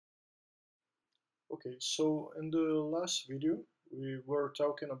Okay, so in the last video we were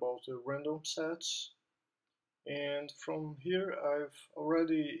talking about the random sets, and from here I've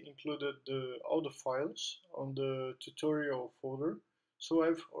already included all the files on the tutorial folder. So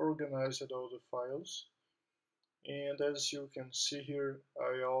I've organized all the files, and as you can see here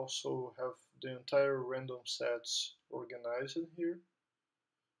I also have the entire random sets organized here.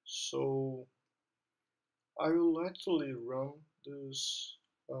 So I will actually run this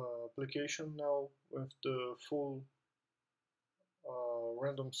application now with the full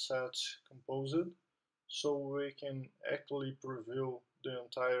random set composed, so we can actually preview the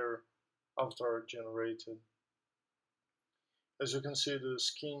entire avatar generated. As you can see, the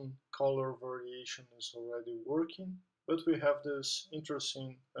skin color variation is already working, but we have this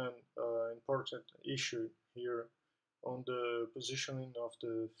interesting and important issue here on the positioning of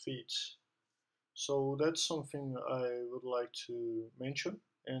the feet. So that's something I would like to mention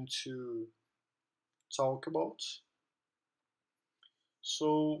and to talk about.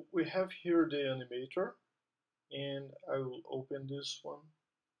 So we have here the animator, and I will open this one.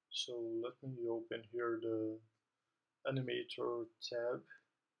 So let me open here the animator tab.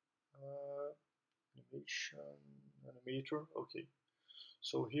 Animation, animator, okay.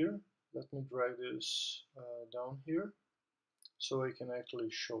 So here, let me drag this down here so I can actually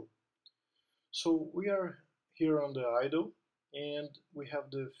show. So we are here on the idle, and we have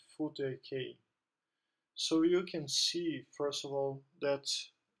the foot AK. So you can see, first of all, that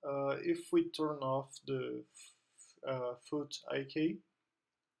if we turn off the foot IK,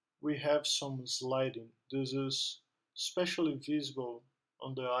 we have some sliding. This is especially visible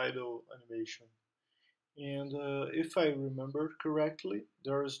on the idle animation. And if I remember correctly,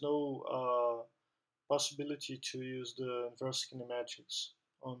 there is no possibility to use the inverse kinematics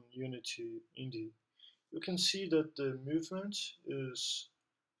on Unity Indie. You can see that the movement is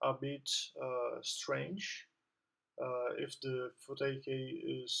a bit strange. If the foot AK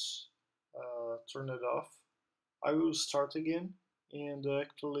is turned off, I will start again and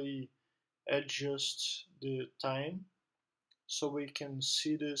actually adjust the time so we can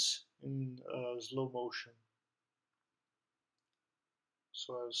see this in slow motion.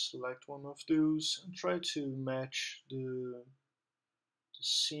 So I'll select one of those and try to match the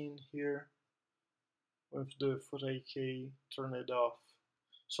scene here with the foot AK turned off.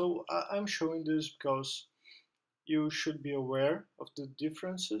 So I'm showing this because you should be aware of the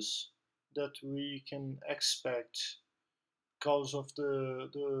differences that we can expect because of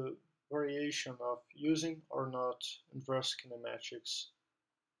the variation of using or not inverse kinematics.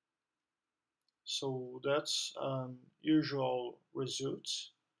 So that's usual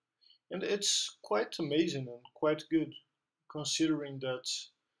results, and it's quite amazing and quite good considering that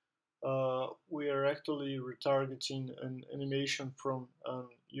we are actually retargeting an animation from an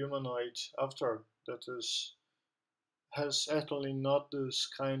humanoid avatar that has actually not this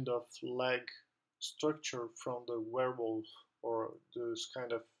kind of leg structure from the werewolf or this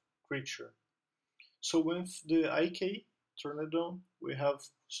kind of creature. So with the IK turned on, we have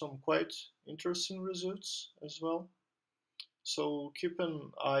some quite interesting results as well. So keep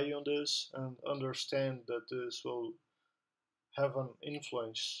an eye on this and understand that this will have an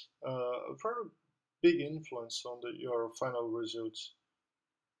influence, a very big influence on your final results.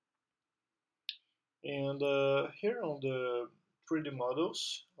 And here on the 3D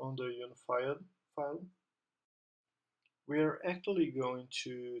models on the unified file, we are actually going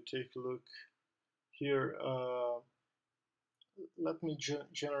to take a look here. Let me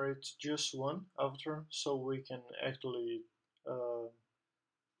generate just one avatar so we can actually uh,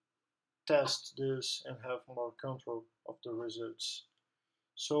 test this and have more control of the results.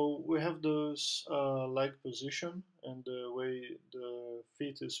 So we have those leg position and the way the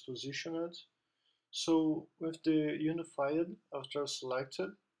feet is positioned. So with the unified avatar selected,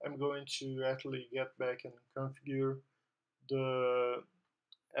 I'm going to actually get back and configure the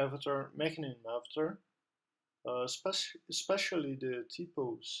avatar mechanism avatar, especially the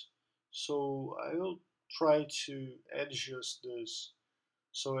T-pose. So I will try to adjust this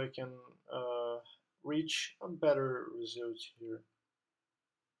so I can reach a better result here.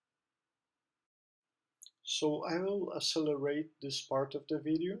 So I will accelerate this part of the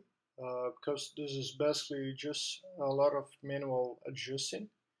video because this is basically just a lot of manual adjusting.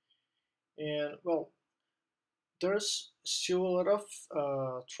 And well, there's still a lot of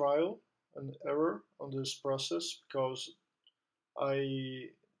trial and error on this process because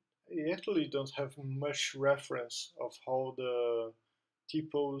I actually don't have much reference of how the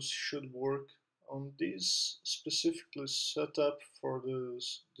T-pose should work on this specifically set up for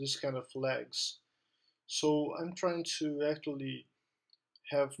this kind of legs. So I'm trying to actually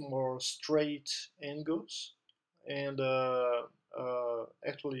have more straight angles and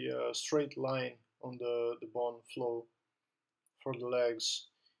actually a straight line on the bone flow for the legs.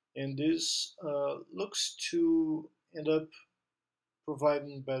 And this looks to end up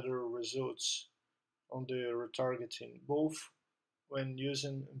providing better results on the retargeting, both when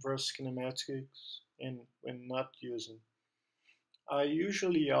using inverse kinematics and when not using. I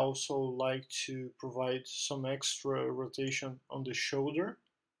usually also like to provide some extra rotation on the shoulder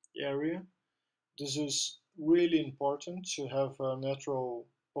area. This is really important to have a natural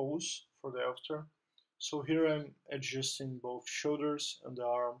pose for the avatar. So here I'm adjusting both shoulders and the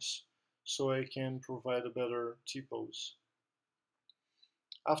arms so I can provide a better T-pose.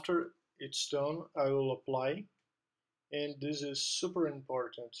 After it's done, I will apply, and this is super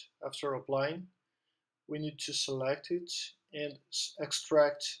important. After applying, we need to select it and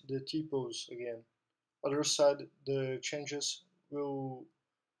extract the T-pose again. Other side, the changes will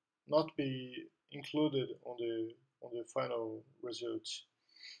not be included on the final results.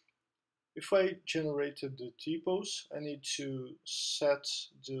 If I generated the T-pose, I need to set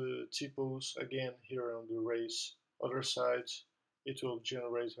the T-pose again here on the race. Other side, it will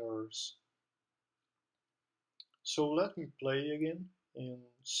generate errors. So let me play again and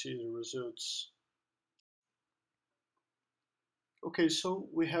see the results. Okay, so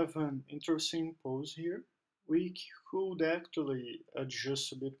we have an interesting pose here. We could actually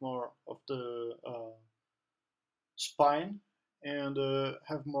adjust a bit more of the spine and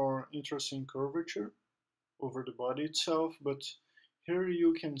have more interesting curvature over the body itself, but here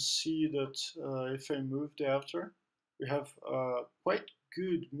you can see that if I move the after, we have quite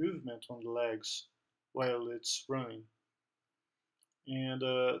good movement on the legs while it's running. And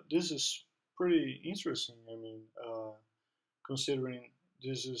this is pretty interesting, I mean, considering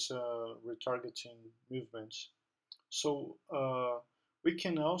this is retargeting movements. So we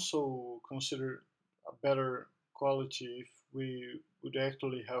can also consider a better quality if we would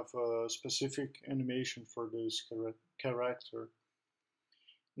actually have a specific animation for this character.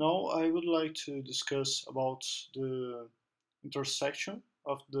 Now I would like to discuss about the intersection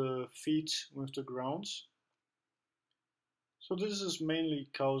of the feet with the ground. So this is mainly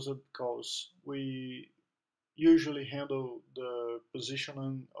caused because we usually handle the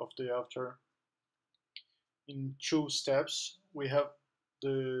positioning of the avatar in two steps. We have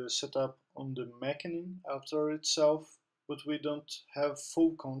the setup on the mechanism after itself, but we don't have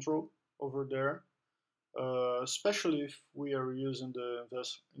full control over there, especially if we are using the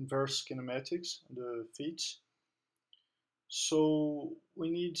inverse kinematics, the feet. So we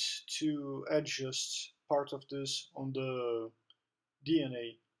need to adjust part of this on the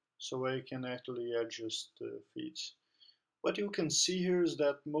DNA, so I can actually adjust the feet. What you can see here is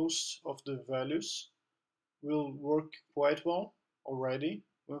that most of the values will work quite well already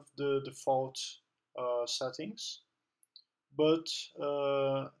with the default settings, but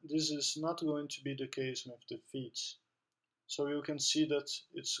this is not going to be the case with the feet. So you can see that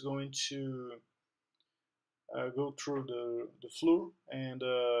it's going to go through the floor and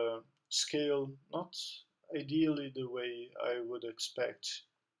scale not ideally the way I would expect.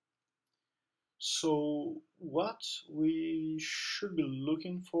 So what we should be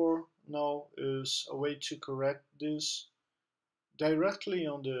looking for now is a way to correct this directly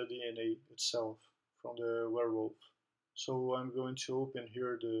on the DNA itself from the werewolf. So I'm going to open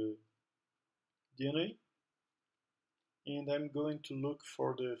here the DNA and I'm going to look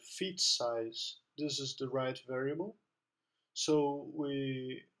for the feet size. This is the right variable. So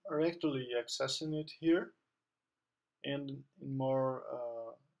we are actually accessing it here and in more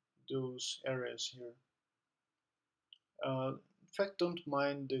those areas here. In fact, don't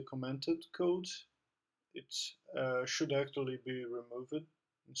mind the commented code. It should actually be removed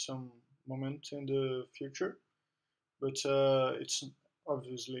in some moment in the future, but it's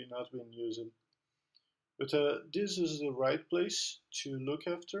obviously not been used. But this is the right place to look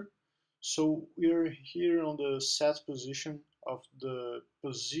after. So we are here on the set position of the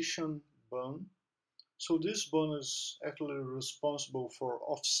position bone. So this bone is actually responsible for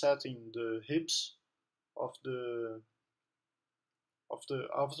offsetting the hips of the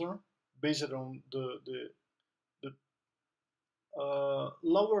avatar based on the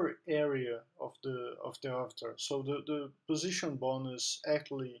lower area of the avatar. So the position bone is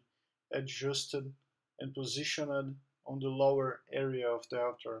actually adjusted and positioned on the lower area of the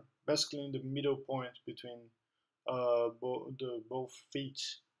avatar, basically in the middle point between both feet.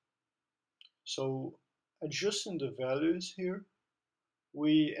 So adjusting the values here,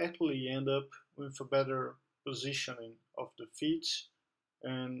 we actually end up with a better positioning of the feet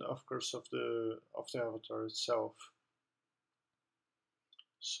and of course of the avatar itself.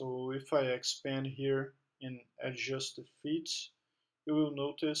 So if I expand here and adjust the feet, you will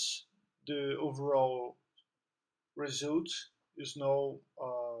notice the overall result is now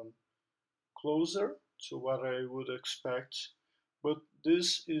closer to what I would expect, but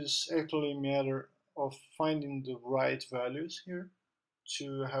this is actually a matter of finding the right values here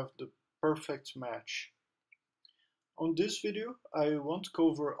to have the perfect match. On this video, I won't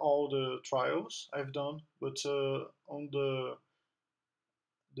cover all the trials I've done, but on the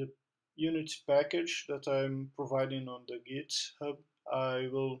unit package that I'm providing on the GitHub, I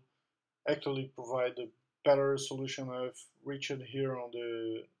will actually provide a better solution I've reached here on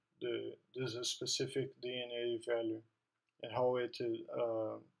this specific DNA value and how it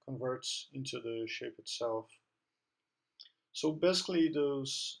converts into the shape itself. So basically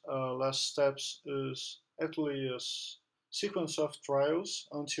those last steps is actually a sequence of trials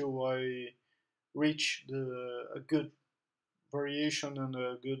until I reach a good variation and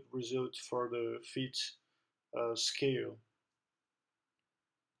a good result for the feet scale.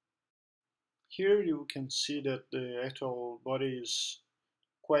 Here you can see that the actual body is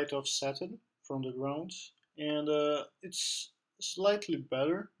quite offsetted from the ground, and it's slightly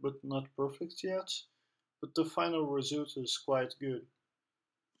better but not perfect yet, but the final result is quite good.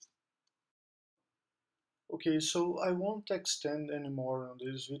 Okay, so I won't extend anymore on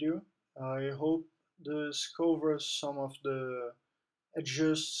this video. I hope this covers some of the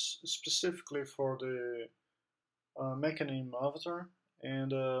adjusts specifically for the mechanism avatar,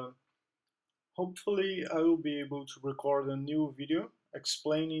 and hopefully I will be able to record a new video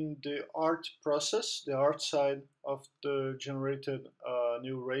explaining the art process, the art side of the generated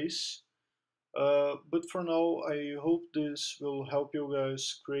new race. But for now, I hope this will help you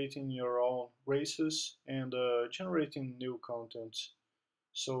guys creating your own races and generating new content.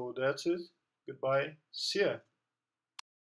 So that's it. Goodbye. See ya.